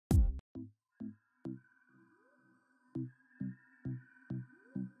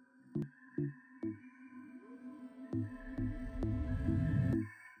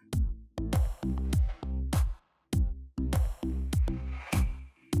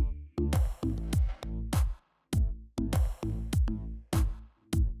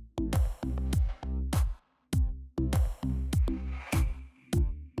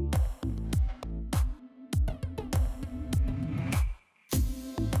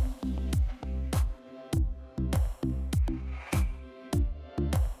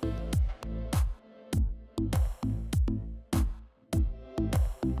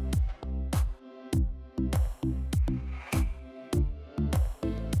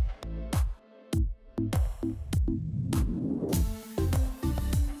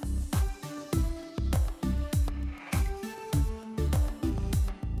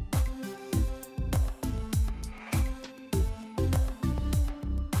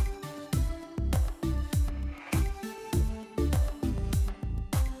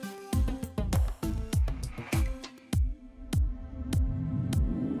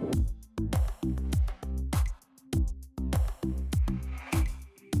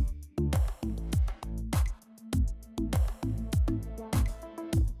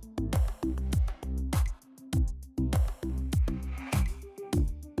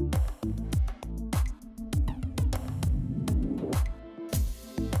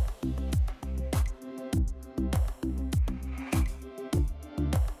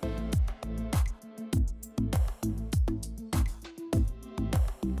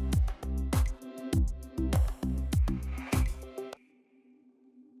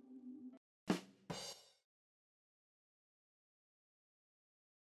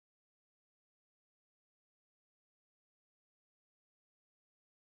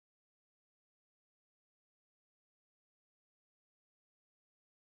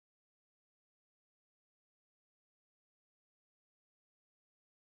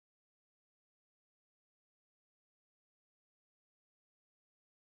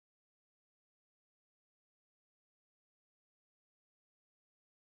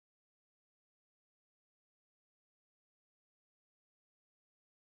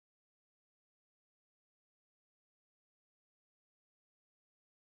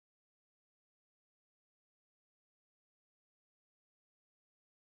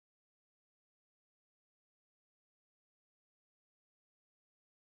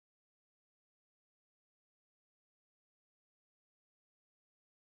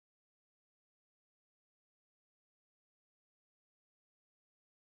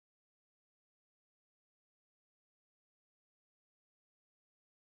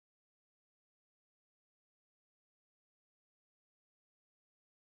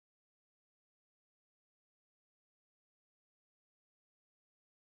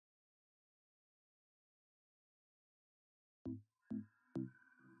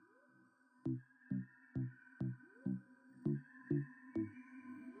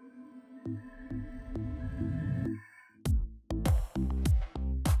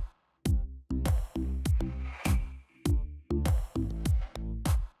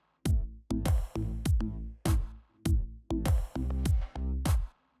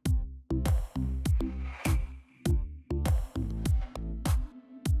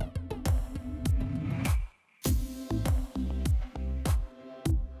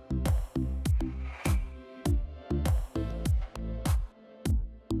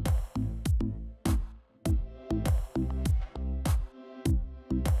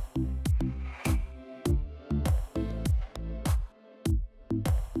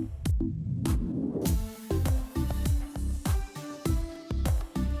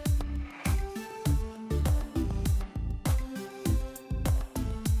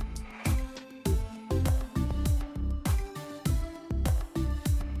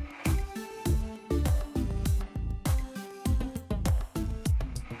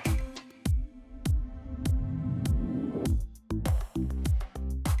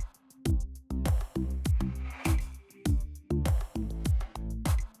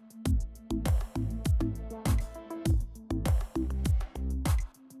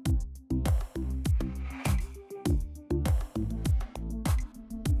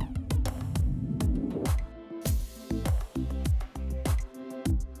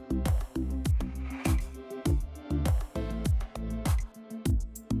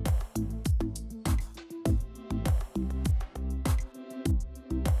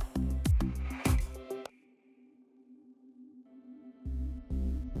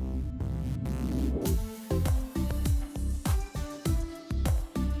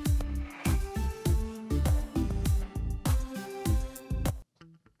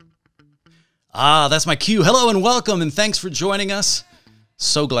That's my cue. Hello and welcome, and thanks for joining us.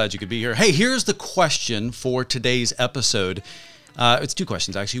 So glad you could be here. Hey, here's the question for today's episode. It's two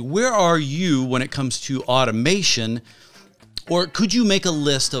questions, actually. Where are you when it comes to automation? Or could you make a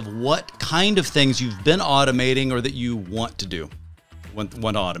list of what kind of things you've been automating or that you want to do, want to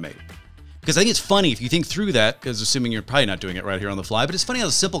automate? Because I think it's funny if you think through that, because assuming you're probably not doing it right here on the fly, but it's funny how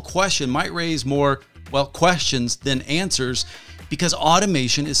a simple question might raise more, well, questions than answers, because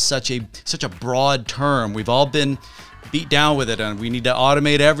automation is such a broad term. We've all been beat down with it, and we need to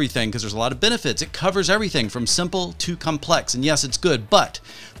automate everything because there's a lot of benefits. It covers everything from simple to complex, and yes, it's good, but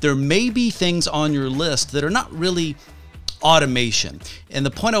there may be things on your list that are not really automation. And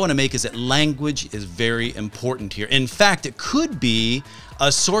the point I want to make is that language is very important here. In fact, it could be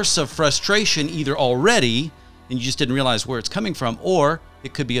a source of frustration either already, and you just didn't realize where it's coming from, or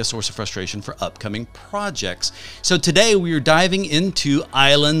it could be a source of frustration for upcoming projects. So today we are diving into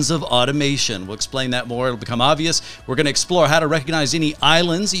islands of automation. We'll explain that more. It'll become obvious. We're going to explore how to recognize any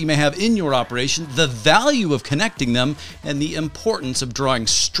islands that you may have in your operation, the value of connecting them, and the importance of drawing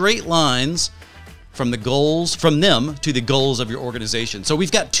straight lines from them to the goals of your organization. So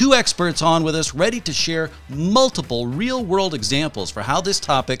we've got two experts on with us ready to share multiple real-world examples for how this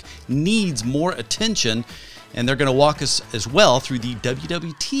topic needs more attention. And they're going to walk us as well through the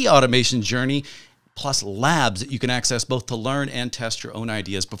WWT automation journey, plus labs that you can access both to learn and test your own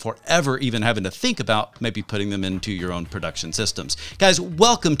ideas before ever even having to think about maybe putting them into your own production systems. Guys,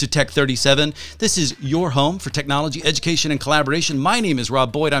 welcome to TEC37. This is your home for technology, education, and collaboration. My name is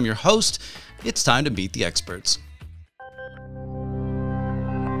Rob Boyd. I'm your host. It's time to meet the experts.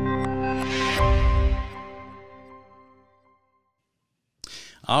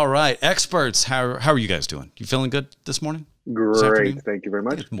 All right, experts, how are you guys doing? You feeling good this morning? Great, thank you very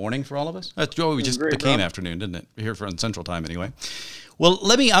much. It's morning for all of us. That's we just became afternoon, didn't it? Here for Central Time anyway. Well,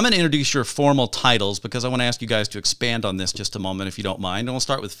 I'm going to introduce your formal titles because I want to ask you guys to expand on this just a moment if you don't mind. And we'll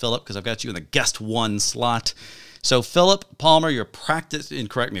start with Philip because I've got you in the guest one slot. So Philip Palmer, your practice, and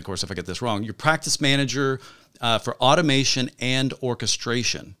correct me of course if I get this wrong, your practice manager for automation and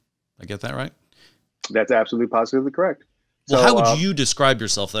orchestration. I get that right? That's absolutely positively correct. Well, so, how would you describe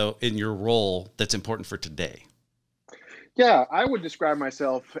yourself, though, in your role that's important for today? Yeah, I would describe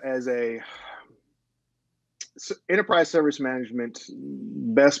myself as a enterprise service management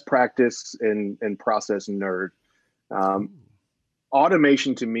best practice and process nerd.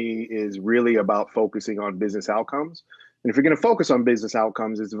 Automation to me is really about focusing on business outcomes. And if you're going to focus on business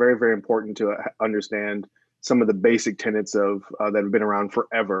outcomes, it's very, very important to understand some of the basic tenets of that have been around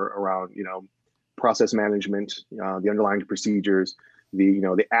forever around, process management, the underlying procedures,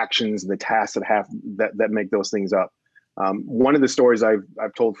 the actions and the tasks that make those things up. One of the stories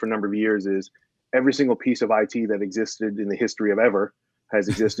I've told for a number of years is every single piece of IT that existed in the history of ever has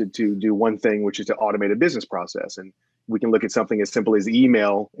existed to do one thing, which is to automate a business process. And we can look at something as simple as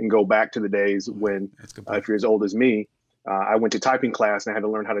email and go back to the days when, if you're as old as me, I went to typing class and I had to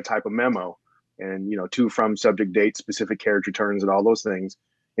learn how to type a memo and, to, from, subject, date, specific character terms and all those things.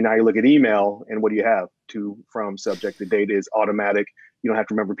 And now you look at email and what do you have? To, from, subject, the date is automatic. You don't have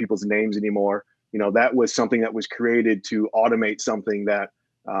to remember people's names anymore. That was something that was created to automate something that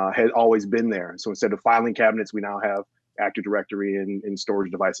had always been there. So instead of filing cabinets, we now have Active Directory and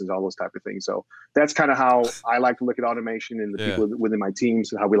storage devices, all those type of things. So that's kind of how I like to look at automation and the people within my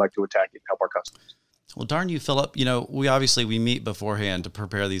teams and how we like to attack it and help our customers. Well, darn you, Philip. We meet beforehand to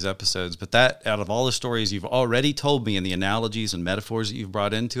prepare these episodes, but that out of all the stories you've already told me and the analogies and metaphors that you've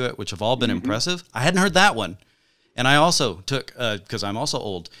brought into it, which have all been impressive, I hadn't heard that one. And I also took, because I'm also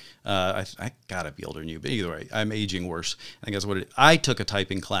old, I gotta be older than you, but either way, I'm aging worse. I think that's what I took a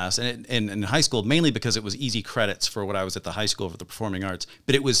typing class and in high school, mainly because it was easy credits for what I was at the high school for the performing arts,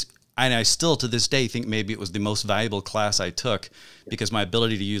 but it was, and I still to this day think maybe it was the most valuable class I took because my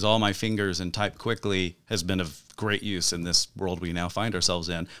ability to use all my fingers and type quickly has been of great use in this world we now find ourselves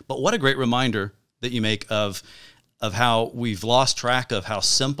in. But what a great reminder that you make of how we've lost track of how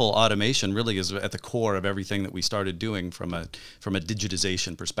simple automation really is at the core of everything that we started doing from a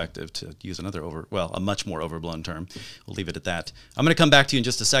digitization perspective, to use a much more overblown term. We'll leave it at that. I'm going to come back to you in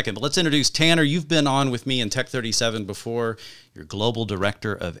just a second, but let's introduce Tanner. You've been on with me in TEC37 before. You're Global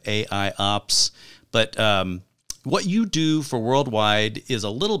Director of AI Ops, but what you do for Worldwide is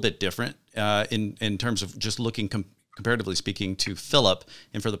a little bit different in terms of just looking comparatively speaking to Philip.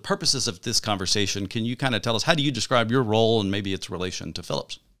 And for the purposes of this conversation, can you kind of tell us, how do you describe your role and maybe its relation to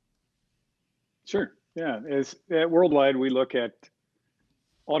Philip's? Sure. Yeah. At Worldwide, we look at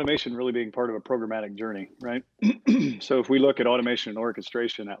automation really being part of a programmatic journey, right? So if we look at automation and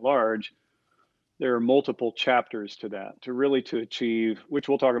orchestration at large, there are multiple chapters to that to achieve, which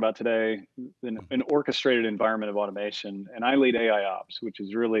we'll talk about today, an orchestrated environment of automation. And I lead AI ops, which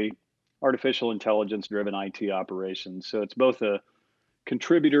is really artificial intelligence driven IT operations. So it's both a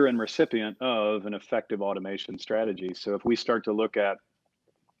contributor and recipient of an effective automation strategy. So if we start to look at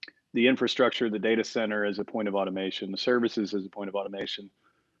the infrastructure, the data center as a point of automation, the services as a point of automation,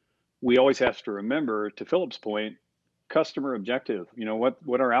 we always have to remember, to Philip's point, customer objective,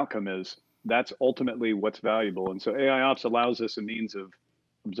 what our outcome is. That's ultimately what's valuable. And so AI ops allows us a means of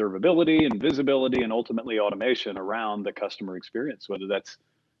observability and visibility and ultimately automation around the customer experience, whether that's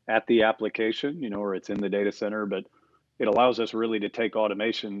at the application, or it's in the data center, but it allows us really to take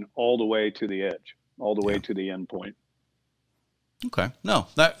automation all the way to the edge, all the way to the endpoint. Okay. No,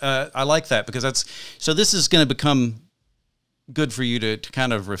 that I like that, because so this is going to become good for you to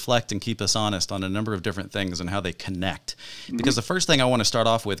kind of reflect and keep us honest on a number of different things and how they connect. Because the first thing I want to start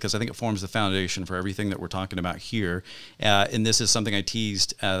off with, because I think it forms the foundation for everything that we're talking about here, and this is something I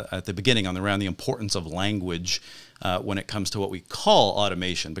teased at the beginning around the importance of language when it comes to what we call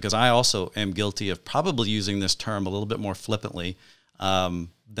automation, because I also am guilty of probably using this term a little bit more flippantly than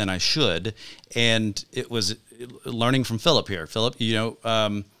I should. And it was learning from Philip here. Philip,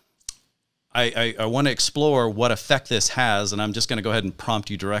 I want to explore what effect this has, and I'm just going to go ahead and prompt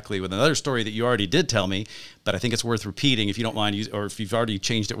you directly with another story that you already did tell me, but I think it's worth repeating if you don't mind, or if you've already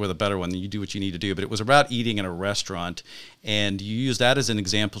changed it with a better one, then you do what you need to do. But it was about eating in a restaurant, and you used that as an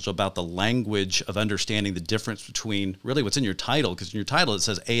example about the language of understanding the difference between really what's in your title, because in your title it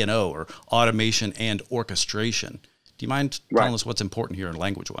says A&O, or automation and orchestration. Do you mind telling us what's important here in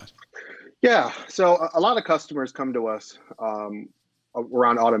language-wise? Yeah, so a lot of customers come to us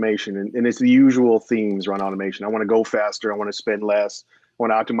around automation, and it's the usual themes around automation. I want to go faster. I want to spend less. I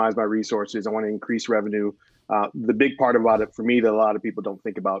want to optimize my resources. I want to increase revenue. The big part about it for me that a lot of people don't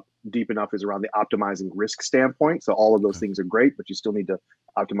think about deep enough is around the optimizing risk standpoint. So all of those things are great, but you still need to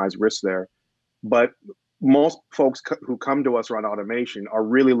optimize risk there. But most folks who come to us around automation are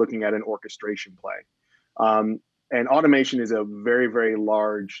really looking at an orchestration play. And automation is a very, very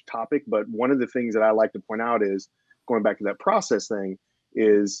large topic. But one of the things that I like to point out is, going back to that process thing,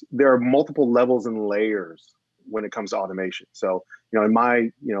 is there are multiple levels and layers when it comes to automation. So, in my,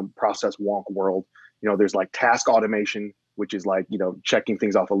 process wonk world, there's like task automation, which is like, checking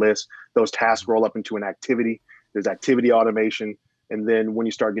things off a list. Those tasks roll up into an activity. There's activity automation. And then when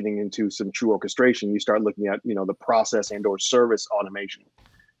you start getting into some true orchestration, you start looking at, the process and or service automation.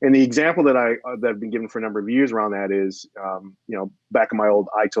 And the example that I've been given for a number of years around that is, back in my old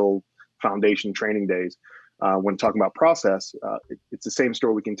ITIL Foundation training days, when talking about process, it's the same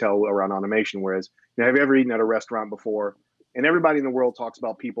story we can tell around automation. Whereas, have you ever eaten at a restaurant before? And everybody in the world talks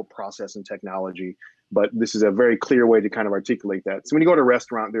about people, process, and technology, but this is a very clear way to kind of articulate that. So when you go to a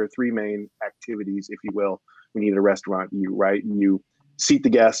restaurant, there are three main activities, if you will, when you eat at a restaurant. You seat the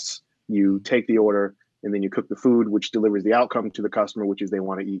guests, you take the order, and then you cook the food, which delivers the outcome to the customer, which is they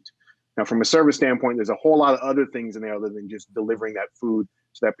want to eat. Now, from a service standpoint, there's a whole lot of other things in there other than just delivering that food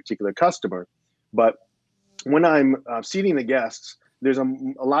to that particular customer. But when I'm seating the guests, there's a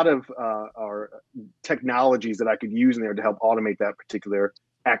lot of our technologies that I could use in there to help automate that particular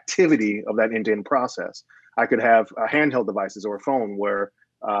activity of that end-to-end process. I could have handheld devices or a phone where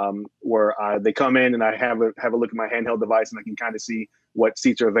they come in and I have a look at my handheld device and I can kind of see what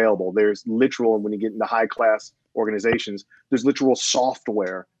seats are available. There's literal, when you get into high class organizations, there's literal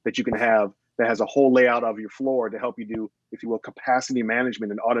software that you can have that has a whole layout of your floor to help you do, if you will, capacity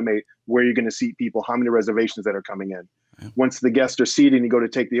management and automate where you're going to seat people, how many reservations that are coming in. Yeah. Once the guests are seated and you go to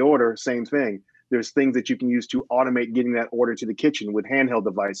take the order, same thing. There's things that you can use to automate getting that order to the kitchen with handheld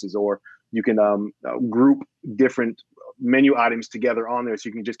devices, or you can group different menu items together on there so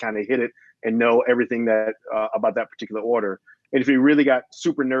you can just kind of hit it and know everything that about that particular order. And if you really got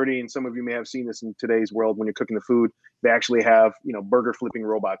super nerdy, and some of you may have seen this in today's world, when you're cooking the food, they actually have, burger flipping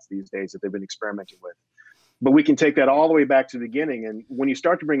robots these days that they've been experimenting with. But we can take that all the way back to the beginning. And when you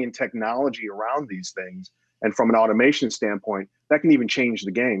start to bring in technology around these things, and from an automation standpoint, that can even change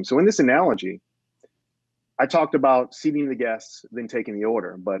the game. So in this analogy, I talked about seating the guests, then taking the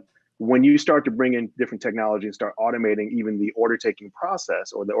order. But when you start to bring in different technology and start automating even the order taking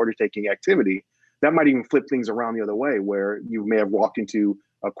process or the order taking activity, that might even flip things around the other way, where you may have walked into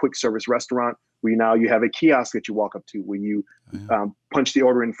a quick service restaurant where now you have a kiosk that you walk up to, where you punch the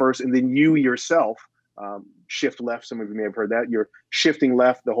order in first, and then you yourself shift left. Some of you may have heard that. You're shifting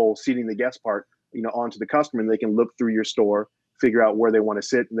left, the whole seating the guest part, onto the customer, and they can look through your store, figure out where they want to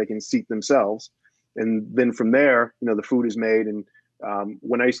sit, and they can seat themselves. And then from there, the food is made. And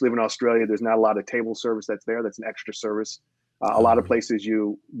when I used to live in Australia, there's not a lot of table service that's there. That's an extra service. A lot of places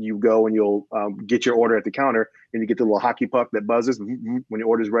you go and you'll get your order at the counter, and you get the little hockey puck that buzzes when your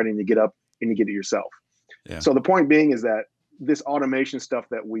order's ready, and you get up and you get it yourself. Yeah. So the point being is that this automation stuff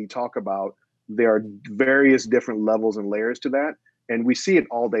that we talk about, there are various different levels and layers to that. And we see it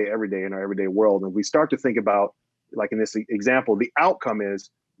all day, every day in our everyday world. And we start to think about, like in this example, the outcome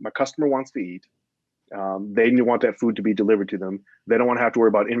is my customer wants to eat. They want that food to be delivered to them. They don't want to have to worry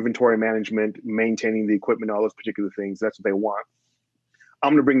about inventory management, maintaining the equipment, all those particular things. That's what they want. I'm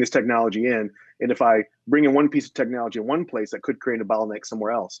going to bring this technology in. And if I bring in one piece of technology in one place, that could create a bottleneck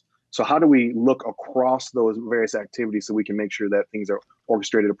somewhere else. So how do we look across those various activities so we can make sure that things are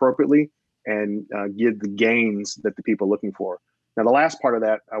orchestrated appropriately and give the gains that the people are looking for? Now, the last part of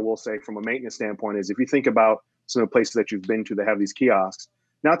that, I will say from a maintenance standpoint, is if you think about some of the places that you've been to that have these kiosks,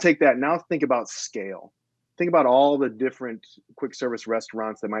 now take that, now think about scale. Think about all the different quick service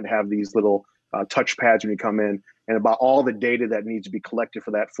restaurants that might have these little touch pads when you come in, and about all the data that needs to be collected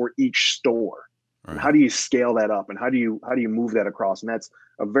for that for each store. Right. And how do you scale that up, and how do you move that across? And that's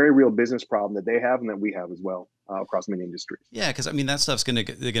a very real business problem that they have and that we have as well across many industries. Yeah, because I mean that stuff's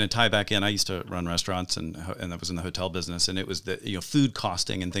they're gonna tie back in. I used to run restaurants and I was in the hotel business, and it was the food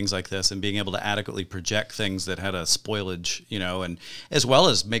costing and things like this, and being able to adequately project things that had a spoilage, and as well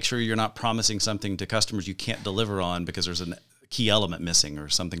as make sure you're not promising something to customers you can't deliver on because there's a key element missing or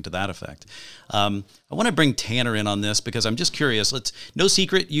something to that effect. I want to bring Tanner in on this because I'm just curious. No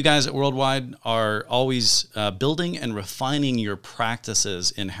secret, you guys at Worldwide are always building and refining your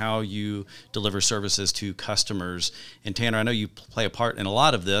practices in how you deliver services to customers. And Tanner, I know you play a part in a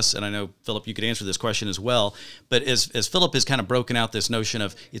lot of this, and I know, Philip, you could answer this question as well. But as Philip has kind of broken out this notion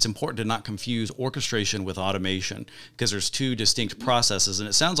of it's important to not confuse orchestration with automation because there's two distinct processes. And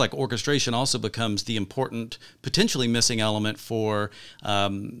it sounds like orchestration also becomes the important, potentially missing element for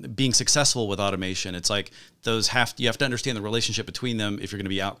being successful with automation. It's like you have to understand the relationship between them if you're going to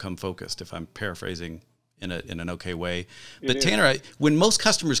be outcome focused, if I'm paraphrasing in an okay way. But Tanner, when most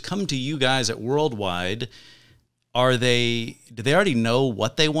customers come to you guys at Worldwide, do they already know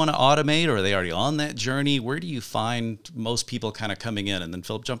what they want to automate, or are they already on that journey? Where do you find most people kind of coming in? And then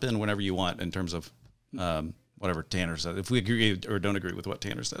Philip, jump in whenever you want in terms of whatever Tanner says, if we agree or don't agree with what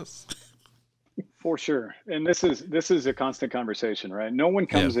Tanner says. For sure. And this is a constant conversation, right? No one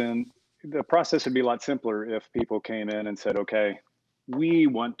comes in. The process would be a lot simpler if people came in and said, okay, we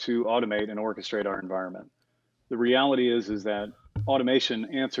want to automate and orchestrate our environment. The reality is that automation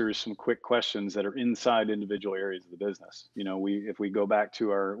answers some quick questions that are inside individual areas of the business. If we go back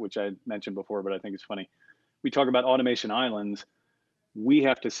to which I mentioned before, but I think it's funny, we talk about automation islands. We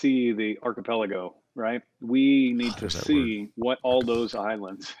have to see the archipelago, right? We need to see what all those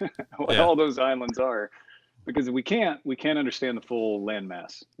islands, all those islands are, because we can't understand the full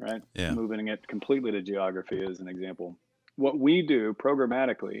landmass, right? Yeah. Moving it completely to geography as an example. What we do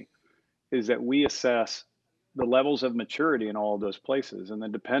programmatically is that we assess the levels of maturity in all of those places and the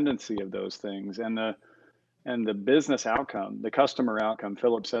dependency of those things and the business outcome, the customer outcome.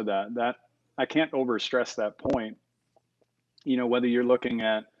 Philip said that I can't overstress that point. Whether you're looking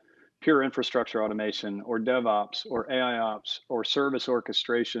at pure infrastructure automation or DevOps or AIOps or service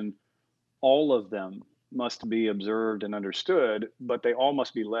orchestration, all of them must be observed and understood, but they all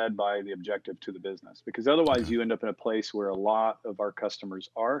must be led by the objective to the business, because otherwise you end up in a place where a lot of our customers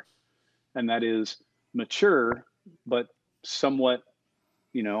are, and that is mature, but somewhat,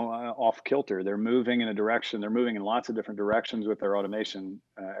 off kilter. They're moving in a direction, they're moving in lots of different directions with their automation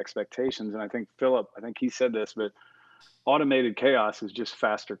expectations. And I think Philip, he said this, but automated chaos is just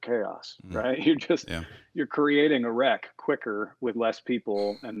faster chaos, right? You're creating a wreck quicker with less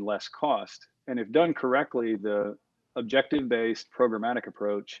people and less cost. And if done correctly, the objective-based programmatic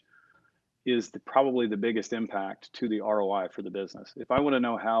approach is probably the biggest impact to the ROI for the business. If I want to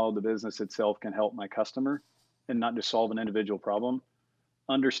know how the business itself can help my customer and not just solve an individual problem,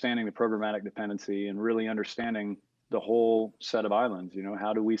 understanding the programmatic dependency and really understanding the whole set of islands,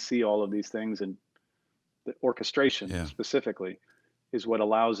 how do we see all of these things, and the orchestration specifically is what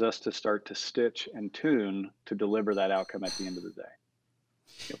allows us to start to stitch and tune to deliver that outcome at the end of the day.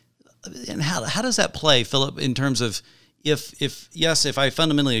 And how does that play, Philip, in terms of if I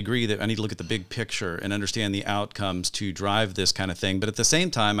fundamentally agree that I need to look at the big picture and understand the outcomes to drive this kind of thing, but at the same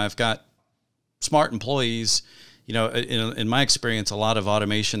time, I've got smart employees. In my experience, a lot of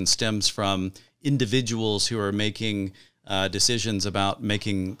automation stems from individuals who are making decisions about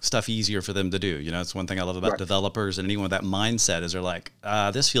making stuff easier for them to do. It's one thing I love about developers, and anyone with that mindset is they're like,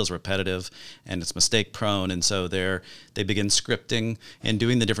 this feels repetitive and it's mistake prone. And so they begin scripting and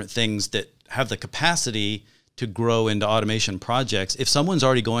doing the different things that have the capacity to grow into automation projects. If someone's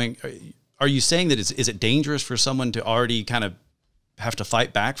already are you saying that is it dangerous for someone to already kind of have to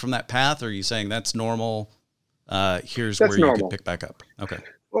fight back from that path? Or are you saying that's normal? Here's That's where normal. you could pick back up. Okay.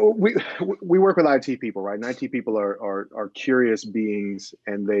 Well, we work with IT people, right? And IT people are curious beings,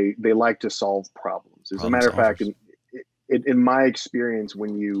 and they like to solve problems. As a matter of fact, in my experience,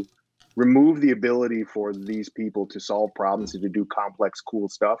 when you remove the ability for these people to solve problems and to do complex, cool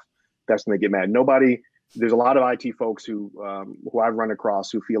stuff, that's when they get mad. There's a lot of IT folks who I've run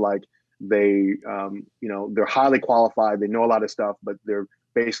across who feel like they, they're highly qualified, they know a lot of stuff, but they're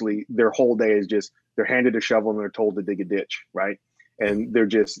basically, their whole day is just, they're handed a shovel and they're told to dig a ditch, right? And they're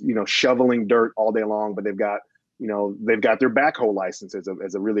just, shoveling dirt all day long, but they've got their backhoe license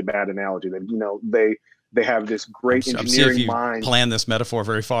as a really bad analogy. They have this great engineering mind. Plan this metaphor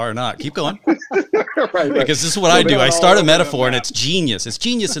very far or not. Keep going. right. Because this is what I do. I start a metaphor and it's genius. It's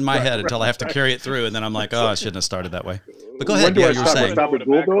genius in my head until I have to carry it through. And then I'm like, oh, I shouldn't have started that way. But go ahead. Do I you were saying. Stop with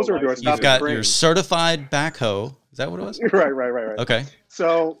bulldozer, or do I stop? You've got your certified backhoe. Is that what it was? Right. Okay.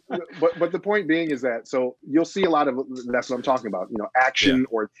 So, but the point being is that, so you'll see a lot of, that's what I'm talking about, action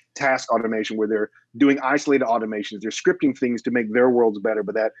or task automation, where they're doing isolated automations. They're scripting things to make their worlds better,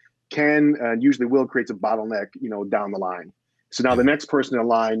 but that can usually will creates a bottleneck, down the line. So now the next person in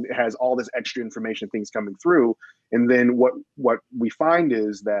line has all this extra information, things coming through. And then what we find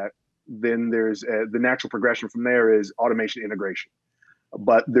is that then there's the natural progression from there is automation integration.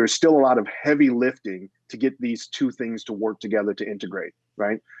 But there's still a lot of heavy lifting to get these two things to work together to integrate,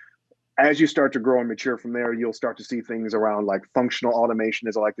 right? As you start to grow and mature from there, you'll start to see things around like functional automation,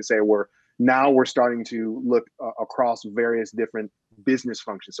 as I like to say, where now we're starting to look across various different business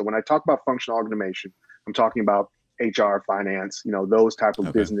functions. So when I talk about functional automation, I'm talking about HR, finance, those type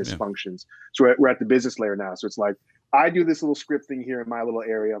of business functions. So we're at the business layer now. So it's like, I do this little script thing here in my little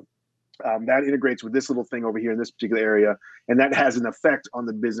area. That integrates with this little thing over here in this particular area, and that has an effect on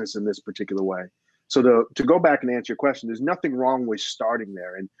the business in this particular way. So to go back and answer your question, there's nothing wrong with starting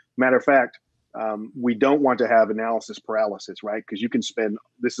there. And matter of fact, we don't want to have analysis paralysis, right? Because you can spend,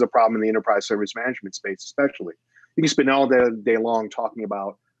 this is a problem in the enterprise service management space, especially. You can spend all day long talking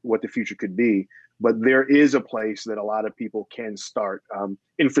about what the future could be, but there is a place that a lot of people can start.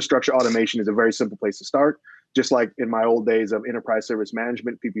 Infrastructure automation is a very simple place to start. Just like in my old days of enterprise service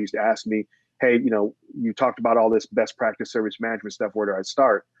management, people used to ask me, hey, you talked about all this best practice service management stuff, where do I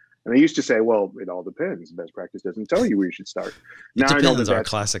start? And I used to say, well, it all depends. Best practice doesn't tell you where you should start. It depends, our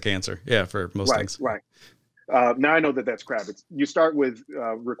classic answer. Yeah, for most things. Right. Now I know that that's crap. You start with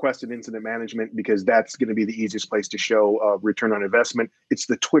requested incident management, because that's going to be the easiest place to show return on investment. It's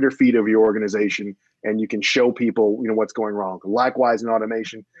the Twitter feed of your organization, and you can show people, what's going wrong. Likewise in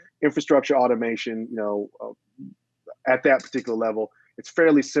automation, infrastructure automation, at that particular level, it's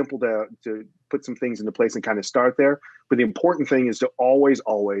fairly simple to put some things into place and kind of start there. But the important thing is to always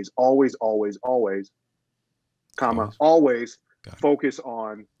focus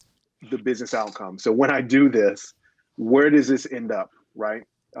on the business outcome. So when I do this, where does this end up, right?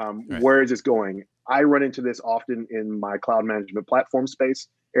 Where is this going? I run into this often in my cloud management platform space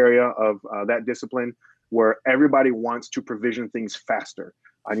area of that discipline, where everybody wants to provision things faster.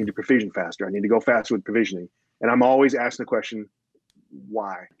 I need to provision faster. I need to go faster with provisioning. And I'm always asking the question,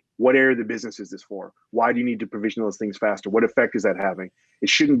 why? What area of the business is this for? Why do you need to provision those things faster? What effect is that having? It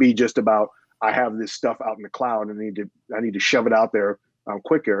shouldn't be just about, I have this stuff out in the cloud and I need to shove it out there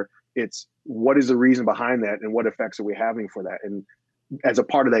quicker. It's what is the reason behind that, and what effects are we having for that? And as a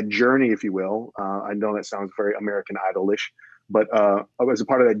part of that journey, if you will, I know that sounds very American Idol-ish, but as a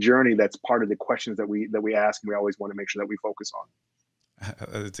part of that journey, that's part of the questions that we ask, and we always want to make sure that we focus on.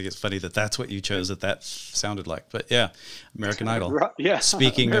 I think it's funny that that's what you chose, that sounded like. But yeah, American Idol. Yeah,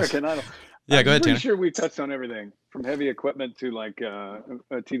 Speaking American Idol. Yeah, go ahead, Tanner. I'm pretty sure we touched on everything from heavy equipment to like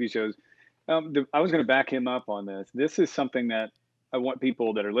TV shows. I was going to back him up on this. This is something that I want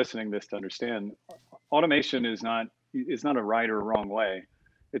people that are listening to this to understand. Automation is not a right or wrong way.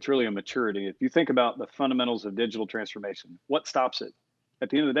 It's really a maturity. If you think about the fundamentals of digital transformation, what stops it? At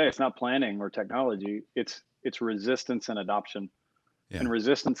the end of the day, it's not planning or technology. It's resistance and adoption. Yeah. And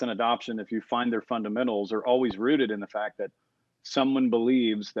resistance and adoption, if you find their fundamentals, are always rooted in the fact that someone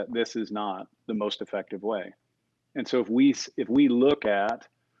believes that this is not the most effective way. And so if we look at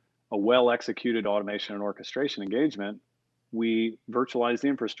a well-executed automation and orchestration engagement, we virtualize the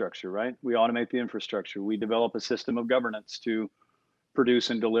infrastructure, right? We automate the infrastructure. We develop a system of governance to produce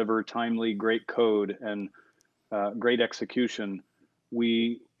and deliver timely, great code and great execution.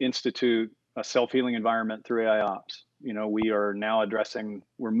 We institute a self-healing environment through AI ops. We are now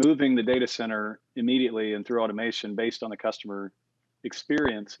we're moving the data center immediately and through automation based on the customer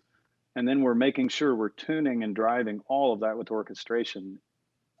experience. And then we're making sure we're tuning and driving all of that with orchestration.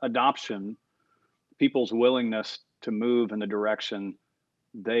 adoption, people's willingness to move in the direction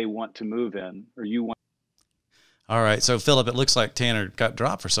they want to move in, or you want. All right. So Philip, it looks like Tanner got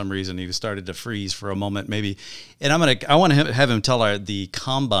dropped for some reason. He started to freeze for a moment, maybe. And I want to have him tell the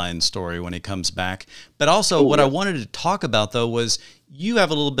combine story when he comes back. But also I wanted to talk about, though, was you have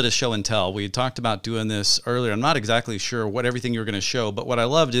a little bit of show and tell. We talked about doing this earlier. I'm not exactly sure what everything you're going to show, but what I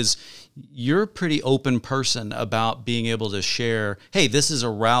loved is you're a pretty open person about being able to share, hey, this is a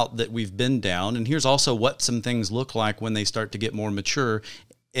route that we've been down, and here's also what some things look like when they start to get more mature.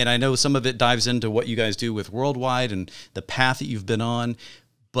 And I know some of it dives into what you guys do with Worldwide and the path that you've been on,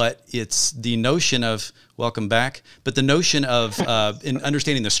 but it's the notion of, welcome back, but the notion of in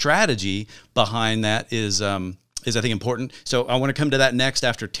understanding the strategy behind that is I think important. So I want to come to that next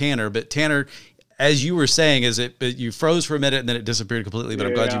after Tanner. But Tanner, as you were saying, you froze for a minute and then it disappeared completely, but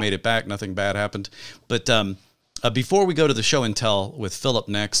I'm glad you made it back. Nothing bad happened. But before we go to the show and tell with Philip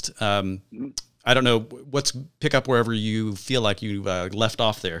next, I don't know, pick up wherever you feel like you left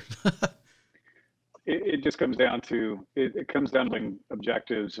off there. It just comes down to, it comes down to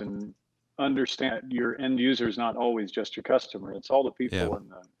objectives and understand your end user is not always just your customer. It's all the people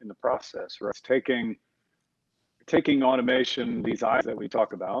in the process, right? It's taking automation, these islands that we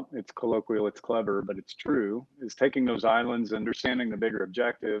talk about, it's colloquial, it's clever, but it's true, is taking those islands, understanding the bigger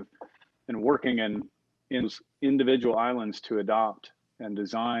objective, and working in individual islands to adopt and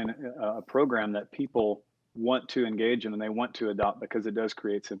design a program that people want to engage in and they want to adopt, because it does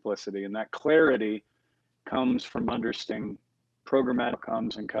create simplicity. And that clarity comes from understanding programmatic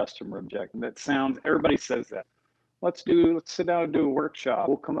outcomes and customer objective. That sounds, everybody says that. Let's sit down and do a workshop.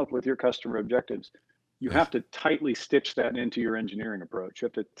 We'll come up with your customer objectives. You have to tightly stitch that into your engineering approach. You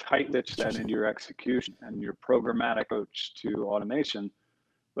have to tightly stitch that into your execution and your programmatic approach to automation.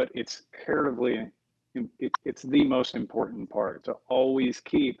 But it's imperatively, it's the most important part, to always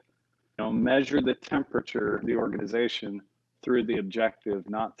keep, measure the temperature of the organization through the objective,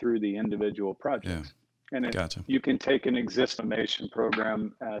 not through the individual projects. And you can take an existing automation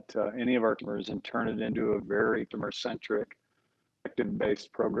program at any of our customers and turn it into a very customer-centric,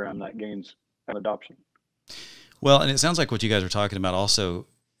 objective-based program that gains adoption. Well, and it sounds like what you guys are talking about also,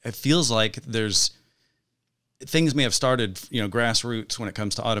 it feels like things may have started, grassroots when it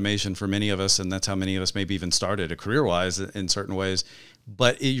comes to automation for many of us, and that's how many of us maybe even started career-wise in certain ways.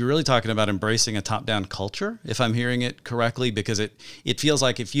 But you're really talking about embracing a top-down culture, if I'm hearing it correctly, because it feels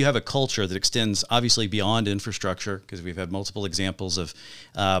like if you have a culture that extends obviously beyond infrastructure, because we've had multiple examples of,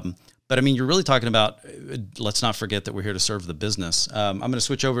 but I mean, you're really talking about, let's not forget that we're here to serve the business. I'm going to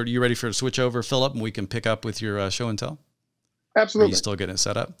switch over. Are you ready to switch over, Philip, and we can pick up with your show and tell? Absolutely. Are you still getting it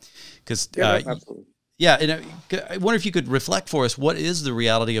set up? Because absolutely. Yeah, and I wonder if you could reflect for us, what is the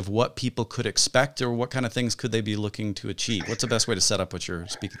reality of what people could expect, or what kind of things could they be looking to achieve? What's the best way to set up what you're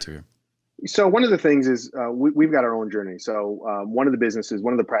speaking to here? So one of the things is we've got our own journey. So one of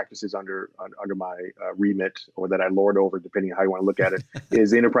the practices under my remit, or that I lord over, depending on how you want to look at it,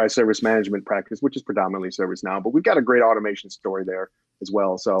 is the enterprise service management practice, which is predominantly ServiceNow. But we've got a great automation story there as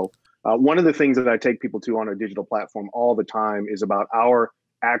well. So one of the things that I take people to on a digital platform all the time is about our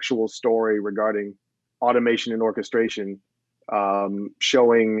actual story regarding automation and orchestration,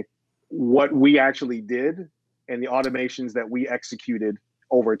 showing what we actually did and the automations that we executed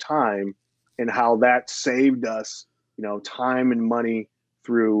over time, and how that saved us, time and money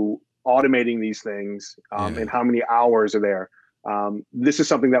through automating these things, and how many hours are there. This is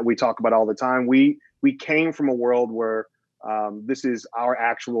something that we talk about all the time. We came from a world where this is our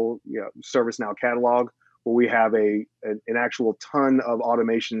actual ServiceNow catalog, where we have an actual ton of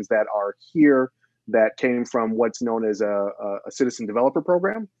automations that are here that came from what's known as a citizen developer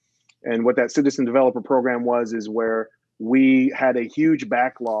program. And what that citizen developer program is where we had a huge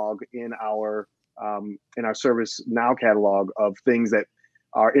backlog in our ServiceNow catalog of things that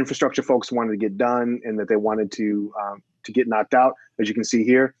our infrastructure folks wanted to get done and that they wanted to get knocked out, as you can see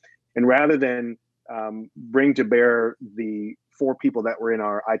here. And rather than bring to bear the 4 people that were in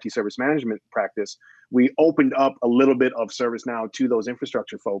our IT service management practice, we opened up a little bit of ServiceNow to those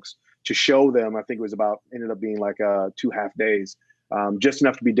infrastructure folks to show them. I think it was ended up being like 2 half days, just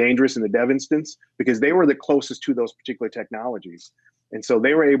enough to be dangerous in the dev instance, because they were the closest to those particular technologies. And so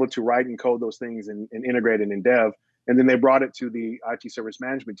they were able to write and code those things and integrate it in dev. And then they brought it to the IT service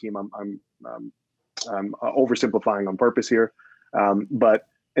management team. I'm oversimplifying on purpose here.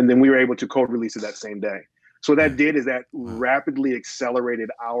 And then we were able to code release it that same day. So what that did is that rapidly accelerated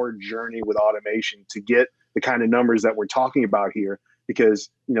our journey with automation to get the kind of numbers that we're talking about here, because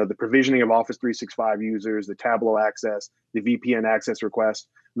the provisioning of Office 365 users, the Tableau access, the VPN access request,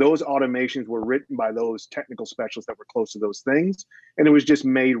 those automations were written by those technical specialists that were close to those things. And it was just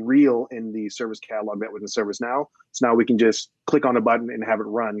made real in the service catalog that was in ServiceNow. So now we can just click on a button and have it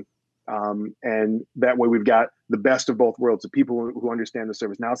run. And that way we've got the best of both worlds. The people who understand the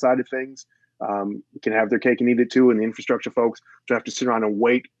ServiceNow side of things can have their cake and eat it too. And the infrastructure folks don't have to sit around and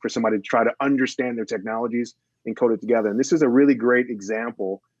wait for somebody to try to understand their technologies and code it together. And this is a really great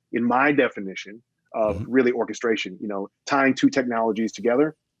example in my definition of really orchestration, tying two technologies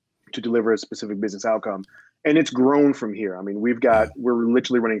together to deliver a specific business outcome. And it's grown from here. I mean, we're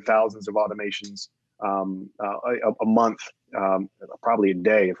literally running thousands of automations a month, probably a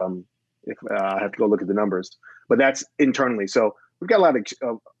day if I have to go look at the numbers, but that's internally. So we've got a lot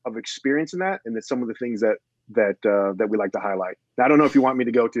of experience in that, and that's some of the things that we like to highlight. Now, I don't know if you want me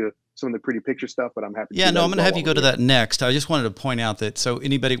to go to some of the pretty picture stuff, but I'm happy. Yeah, no, I'm going to have you go to that next. I just wanted to point out that, so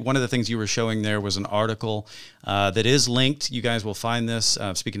anybody, one of the things you were showing there was an article that is linked. You guys will find this,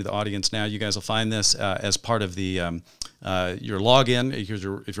 speaking to the audience now, you guys will find this as part of the your login.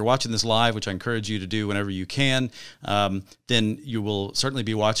 If you're watching this live, which I encourage you to do whenever you can, then you will certainly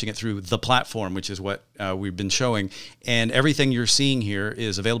be watching it through the platform, which is what we've been showing. And everything you're seeing here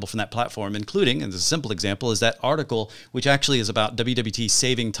is available from that platform, including, and this is a simple example, is that article, which actually is about WWT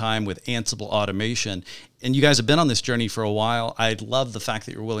saving time with Ansible automation. And you guys have been on this journey for a while. I love the fact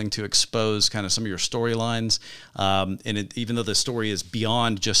that you're willing to expose kind of some of your storylines. Even though the story is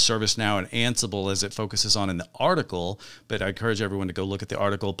beyond just ServiceNow and Ansible as it focuses on in the article, but I encourage everyone to go look at the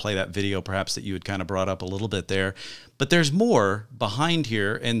article, play that video perhaps that you had kind of brought up a little bit there. But there's more behind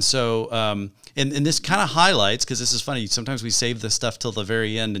here. And so, and this kind of highlights, because this is funny, sometimes we save this stuff till the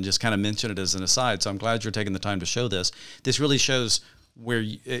very end and just kind of mention it as an aside. So I'm glad you're taking the time to show this. This really shows where,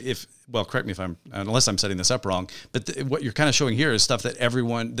 well, correct me if unless I'm setting this up wrong, but what you're kind of showing here is stuff that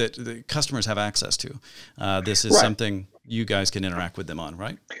that the customers have access to. This is something you guys can interact with them on,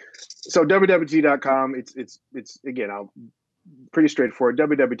 right? So wwt.com, it's again, pretty straightforward.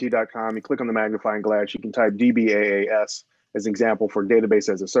 wwt.com, you click on the magnifying glass, you can type DBAAS as an example for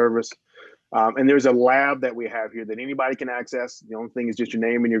database as a service. And there's a lab that we have here that anybody can access. The only thing is just your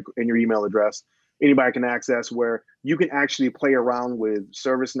name and your email address. Anybody can access, where you can actually play around with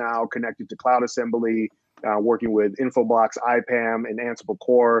ServiceNow connected to Cloud Assembly, working with Infoblox, IPAM, and Ansible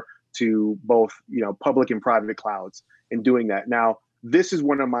Core to both public and private clouds, and doing that. Now, this is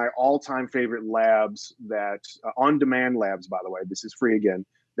one of my all-time favorite labs that on-demand labs, by the way. This is free again,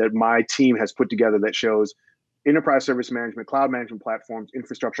 that my team has put together that shows enterprise service management, cloud management platforms,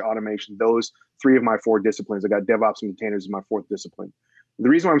 infrastructure automation, those three of my four disciplines. I got DevOps and containers as my fourth discipline. The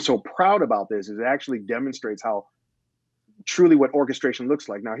reason why I'm so proud about this is it actually demonstrates how truly what orchestration looks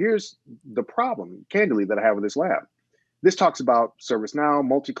like. Now, here's the problem, candidly, that I have with this lab. This talks about ServiceNow,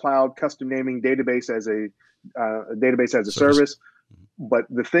 multi-cloud, custom naming, database as a service. But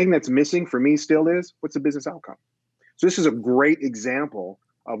the thing that's missing for me still is, what's the business outcome? So this is a great example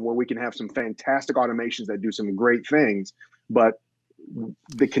of where we can have some fantastic automations that do some great things, but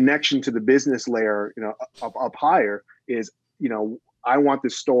the connection to the business layer, up higher is, I want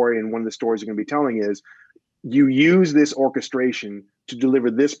this story, and one of the stories you're going to be telling is you use this orchestration to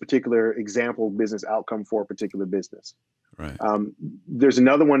deliver this particular example business outcome for a particular business. Right. There's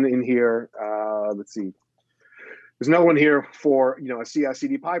another one in here. Let's see. There's another one here for a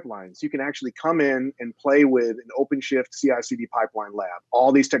CI/CD pipeline. So you can actually come in and play with an OpenShift CI/CD pipeline lab.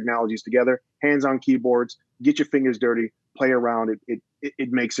 All these technologies together, hands-on keyboards, get your fingers dirty, play around.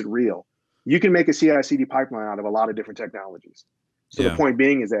 It makes it real. You can make a CI/CD pipeline out of a lot of different technologies. So the point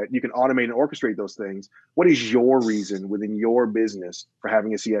being is that you can automate and orchestrate those things. What is your reason within your business for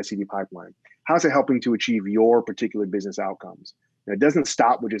having a CI/CD pipeline? How's it helping to achieve your particular business outcomes? And it doesn't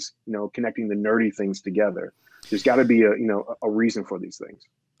stop with just connecting the nerdy things together. There's got to be a reason for these things.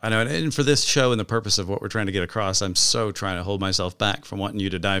 I know, and for this show and the purpose of what we're trying to get across, I'm so trying to hold myself back from wanting you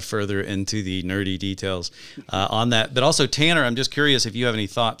to dive further into the nerdy details on that. But also, Tanner, I'm just curious if you have any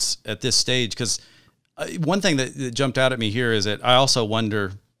thoughts at this stage, because one thing that jumped out at me here is that I also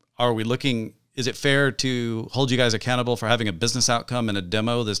wonder, is it fair to hold you guys accountable for having a business outcome and a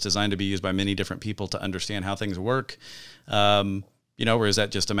demo that's designed to be used by many different people to understand how things work? Or is that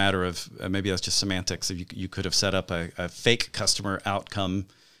just a matter of maybe that's just semantics? If you could have set up a fake customer outcome,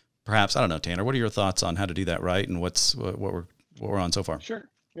 perhaps. I don't know, Tanner. What are your thoughts on how to do that right, and what we're on so far? Sure.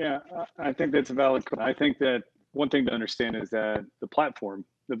 Yeah, I think that's a valid question. I think that one thing to understand is that the platform,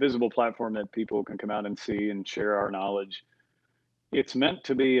 the visible platform that people can come out and see and share our knowledge, it's meant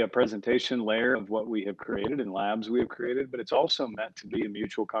to be a presentation layer of what we have created and labs we have created, but it's also meant to be a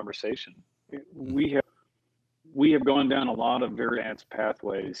mutual conversation. We have gone down a lot of very advanced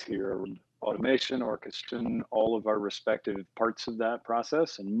pathways here automation, orchestration, all of our respective parts of that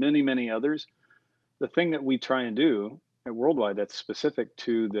process, and many, many others. The thing that we try and do at Worldwide that's specific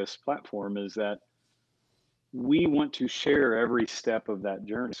to this platform is that we want to share every step of that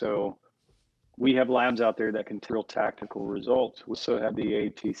journey. So we have labs out there that can real tactical results. We also have the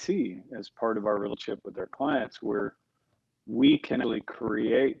ATC as part of our relationship with their clients, where we can really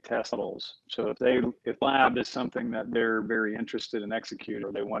create test models. So if lab is something that they're very interested in executing,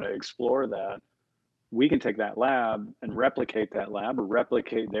 or they want to explore that, we can take that lab and replicate that lab, or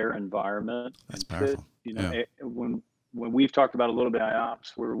replicate their environment. That's powerful. When we've talked about a little bit of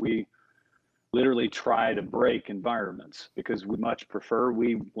IOPS, where we literally try to break environments, because we much prefer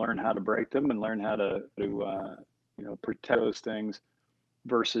we learn how to break them and learn how to protect those things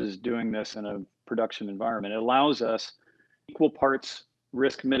versus doing this in a production environment. It allows us equal parts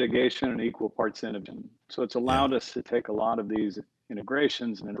risk mitigation and equal parts innovation. So it's allowed us to take a lot of these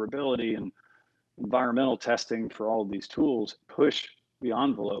integrations and interoperability and environmental testing for all of these tools, push the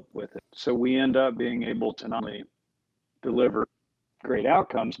envelope with it. So we end up being able to not only deliver great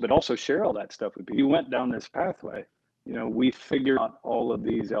outcomes, but also share all that stuff with people. We went down this pathway. We figured out all of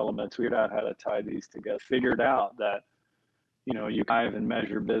these elements. We figured out how to tie these together, figured out that, you dive and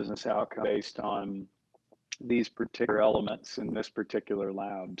measure business outcome based on these particular elements in this particular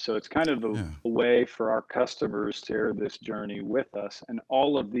lab. So it's kind of a way for our customers to share this journey with us. And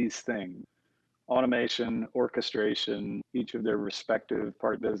all of these things, automation, orchestration, each of their respective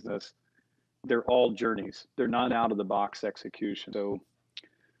part of business, they're all journeys. They're not out of the box execution. So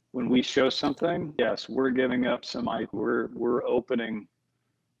when we show something, yes, we're giving up we're opening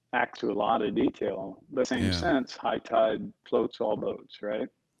access to a lot of detail. But in the same sense, high tide floats all boats, right?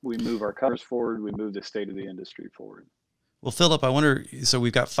 We move our customers forward, we move the state of the industry forward. Well, Philip, I wonder, so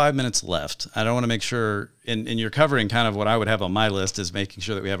we've got 5 minutes left. I don't want to make sure, and you're covering kind of what I would have on my list is making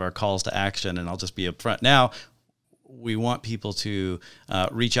sure that we have our calls to action, and I'll just be upfront. Now, we want people to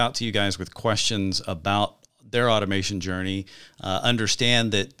reach out to you guys with questions about their automation journey,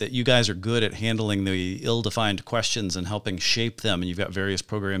 understand that you guys are good at handling the ill-defined questions and helping shape them, and you've got various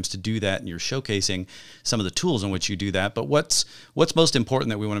programs to do that, and you're showcasing some of the tools in which you do that. But what's most important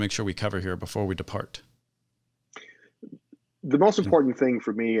that we want to make sure we cover here before we depart? The most important thing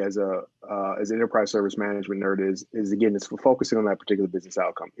for me as an enterprise service management nerd is again, it's focusing on that particular business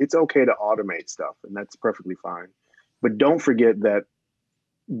outcome. It's okay to automate stuff, and that's perfectly fine. But don't forget that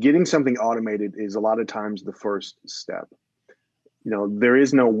getting something automated is a lot of times the first step. There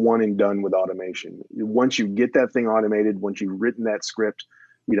is no one and done with automation. Once you get that thing automated, once you've written that script,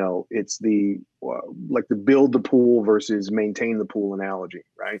 it's like the build the pool versus maintain the pool analogy,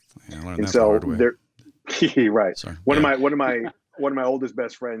 right? And so there, right. Sorry. One of my oldest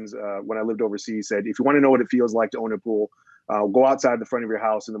best friends, when I lived overseas, said, if you want to know what it feels like to own a pool, go outside the front of your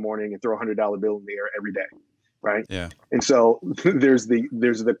house in the morning and throw $100 bill in the air every day. Right. Yeah. And so there's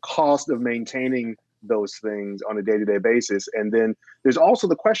the cost of maintaining those things on a day-to-day basis. And then there's also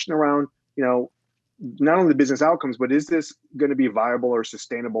the question around, not only the business outcomes, but is this going to be viable or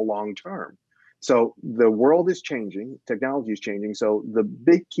sustainable long-term? So the world is changing, technology is changing. So the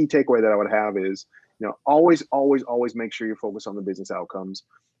big key takeaway that I would have is, always make sure you focus on the business outcomes,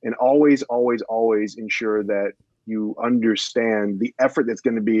 and always ensure that you understand the effort that's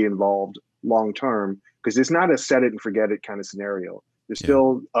going to be involved long-term, because it's not a set it and forget it kind of scenario. There's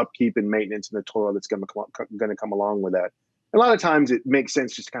still upkeep and maintenance and the toil that's going to come along with that. A lot of times it makes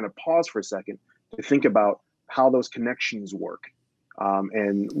sense just to kind of pause for a second to think about how those connections work,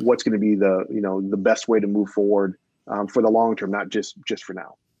 and what's going to be the best way to move forward for the long term, not just for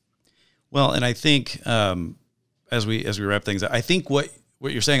now. Well, and I think as we wrap things up, I think what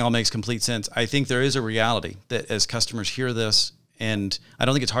you're saying all makes complete sense. I think there is a reality that as customers hear this, and I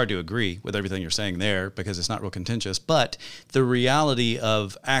don't think it's hard to agree with everything you're saying there because it's not real contentious, but the reality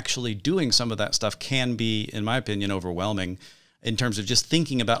of actually doing some of that stuff can be, in my opinion, overwhelming in terms of just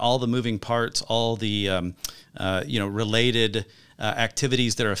thinking about all the moving parts, all the related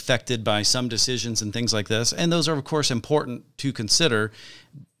activities that are affected by some decisions and things like this. And those are, of course, important to consider.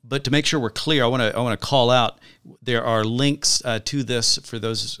 But to make sure we're clear, I want to call out, there are links to this for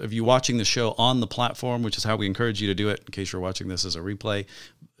those of you watching the show on the platform, which is how we encourage you to do it in case you're watching this as a replay,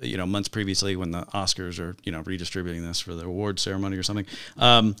 months previously when the Oscars are, redistributing this for the award ceremony or something.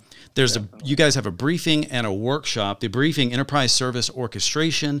 You guys have a briefing and a workshop. The briefing, Enterprise Service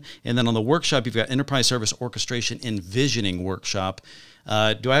Orchestration, and then on the workshop, you've got Enterprise Service Orchestration Envisioning Workshop.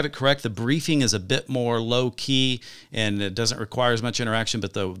 Do I have it correct? The briefing is a bit more low key and it doesn't require as much interaction,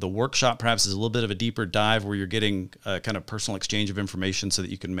 but the workshop perhaps is a little bit of a deeper dive where you're getting a kind of personal exchange of information so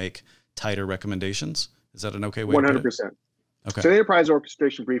that you can make tighter recommendations. Is that an okay way 100%. to put it? Okay. So the enterprise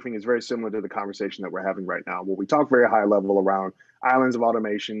orchestration briefing is very similar to the conversation that we're having right now, where we talk very high level around islands of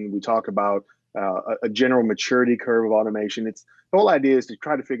automation. We talk about a general maturity curve of automation. It's the whole idea is to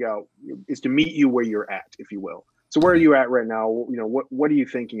try to figure out, is to meet you where you're at, if you will. So where are you at right now? You know, what are you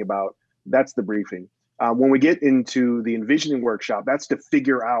thinking about? That's the briefing. When we get into the envisioning workshop, that's to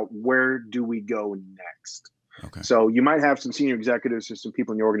figure out where do we go next. Okay. So you might have some senior executives or some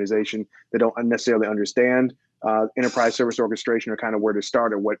people in your organization that don't necessarily understand enterprise service orchestration or kind of where to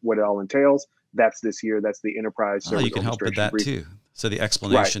start or what it all entails. That's this year. That's the enterprise service you can help with that briefing. too. So the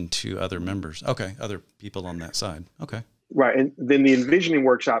explanation to other members. Okay. Other people on that side. Okay. Right. And then the envisioning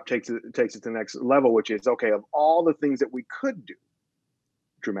workshop takes it to the next level, which is, okay, of all the things that we could do,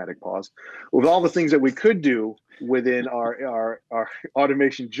 dramatic pause, with all the things that we could do within our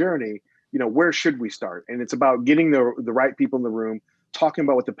automation journey, you know, where should we start? And it's about getting the right people in the room, talking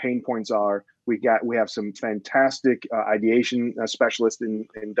about what the pain points are. We have some fantastic ideation specialists in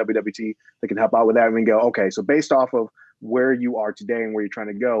WWT that can help out with that. And we go, okay, so based off of where you are today and where you're trying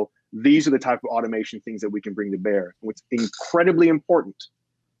to go, these are the type of automation things that we can bring to bear. What's incredibly important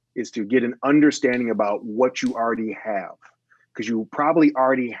is to get an understanding about what you already have, because you probably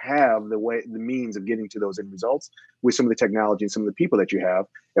already have the means of getting to those end results with some of the technology and some of the people that you have.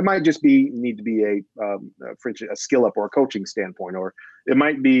 It might just need to be a skill up or a coaching standpoint, or it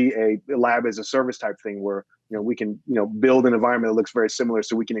might be a lab as a service type thing where, you know, we can, you know, build an environment that looks very similar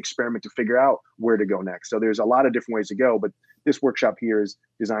so we can experiment to figure out where to go next. So there's a lot of different ways to go, but this workshop here is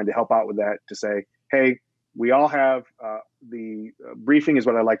designed to help out with that, to say, hey, we all have the briefing is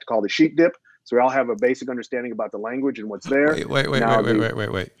what I like to call the sheep dip. So we all have a basic understanding about the language and what's there.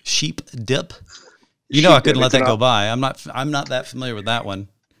 Wait. Sheep dip? You know, I couldn't let that go by. I'm not that familiar with that one.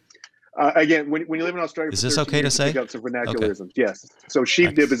 Again, when you live in Australia, is this okay to say? Pick up some vernaculisms. Okay. Yes. So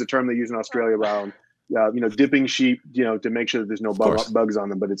sheep dip is a term they use in Australia around, you know, dipping sheep, you know, to make sure that there's no bugs on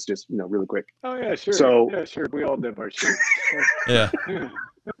them, but it's just, you know, really quick. Oh yeah, sure. So yeah, sure. We all dip our sheep. Yeah.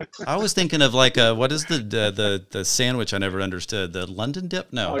 I was thinking of like what is the sandwich I never understood? The London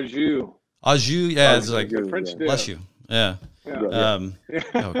dip? No. Au jus, yeah, it's like French bless you. Yeah.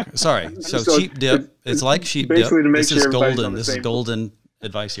 Yeah. Sorry. So sheep dip. It's like sheep dip. To make this is golden. This is golden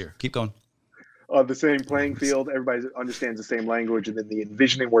advice here. Keep going. The same playing field. Everybody understands the same language, and then the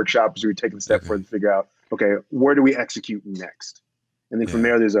envisioning workshop is where we take a step further to figure out, okay, where do we execute next? And then from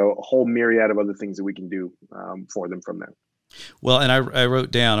there, there's a whole myriad of other things that we can do for them from there. Well, and I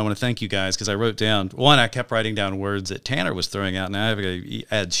wrote down, I want to thank you guys, because I wrote down, one, I kept writing down words that Tanner was throwing out. Now I have to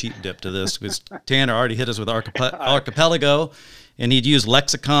add sheep dip to this, because Tanner already hit us with archipelago, and he'd use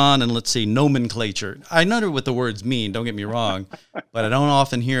lexicon and, let's see, nomenclature. I know what the words mean, don't get me wrong, but I don't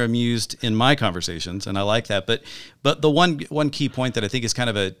often hear them used in my conversations, and I like that. But the one key point that I think is kind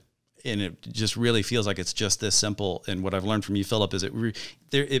of and it just really feels like it's just this simple, and what I've learned from you, Philip, is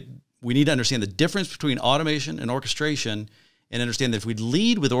we need to understand the difference between automation and orchestration, and understand that if we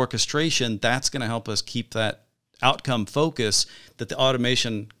lead with orchestration, that's going to help us keep that outcome focus that the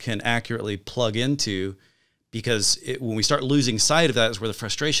automation can accurately plug into. Because when we start losing sight of that is where the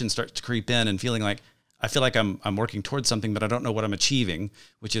frustration starts to creep in, and feeling like, I feel like I'm working towards something, but I don't know what I'm achieving,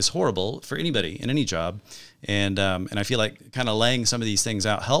 which is horrible for anybody in any job. And I feel like kind of laying some of these things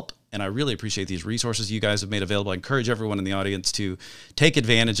out help. And I really appreciate these resources you guys have made available. I encourage everyone in the audience to take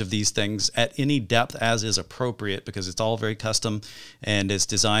advantage of these things at any depth as is appropriate, because it's all very custom and it's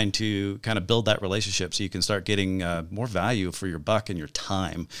designed to kind of build that relationship so you can start getting more value for your buck and your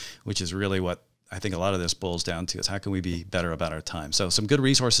time, which is really what I think a lot of this boils down to, is how can we be better about our time? So some good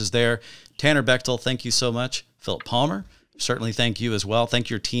resources there. Tanner Bechtel, thank you so much. Philip Palmer, certainly thank you as well. Thank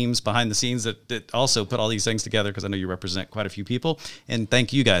your teams behind the scenes that also put all these things together, because I know you represent quite a few people. And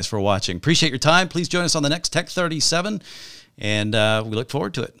thank you guys for watching. Appreciate your time. Please join us on the next Tech 37, and we look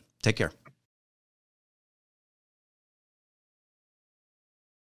forward to it. Take care.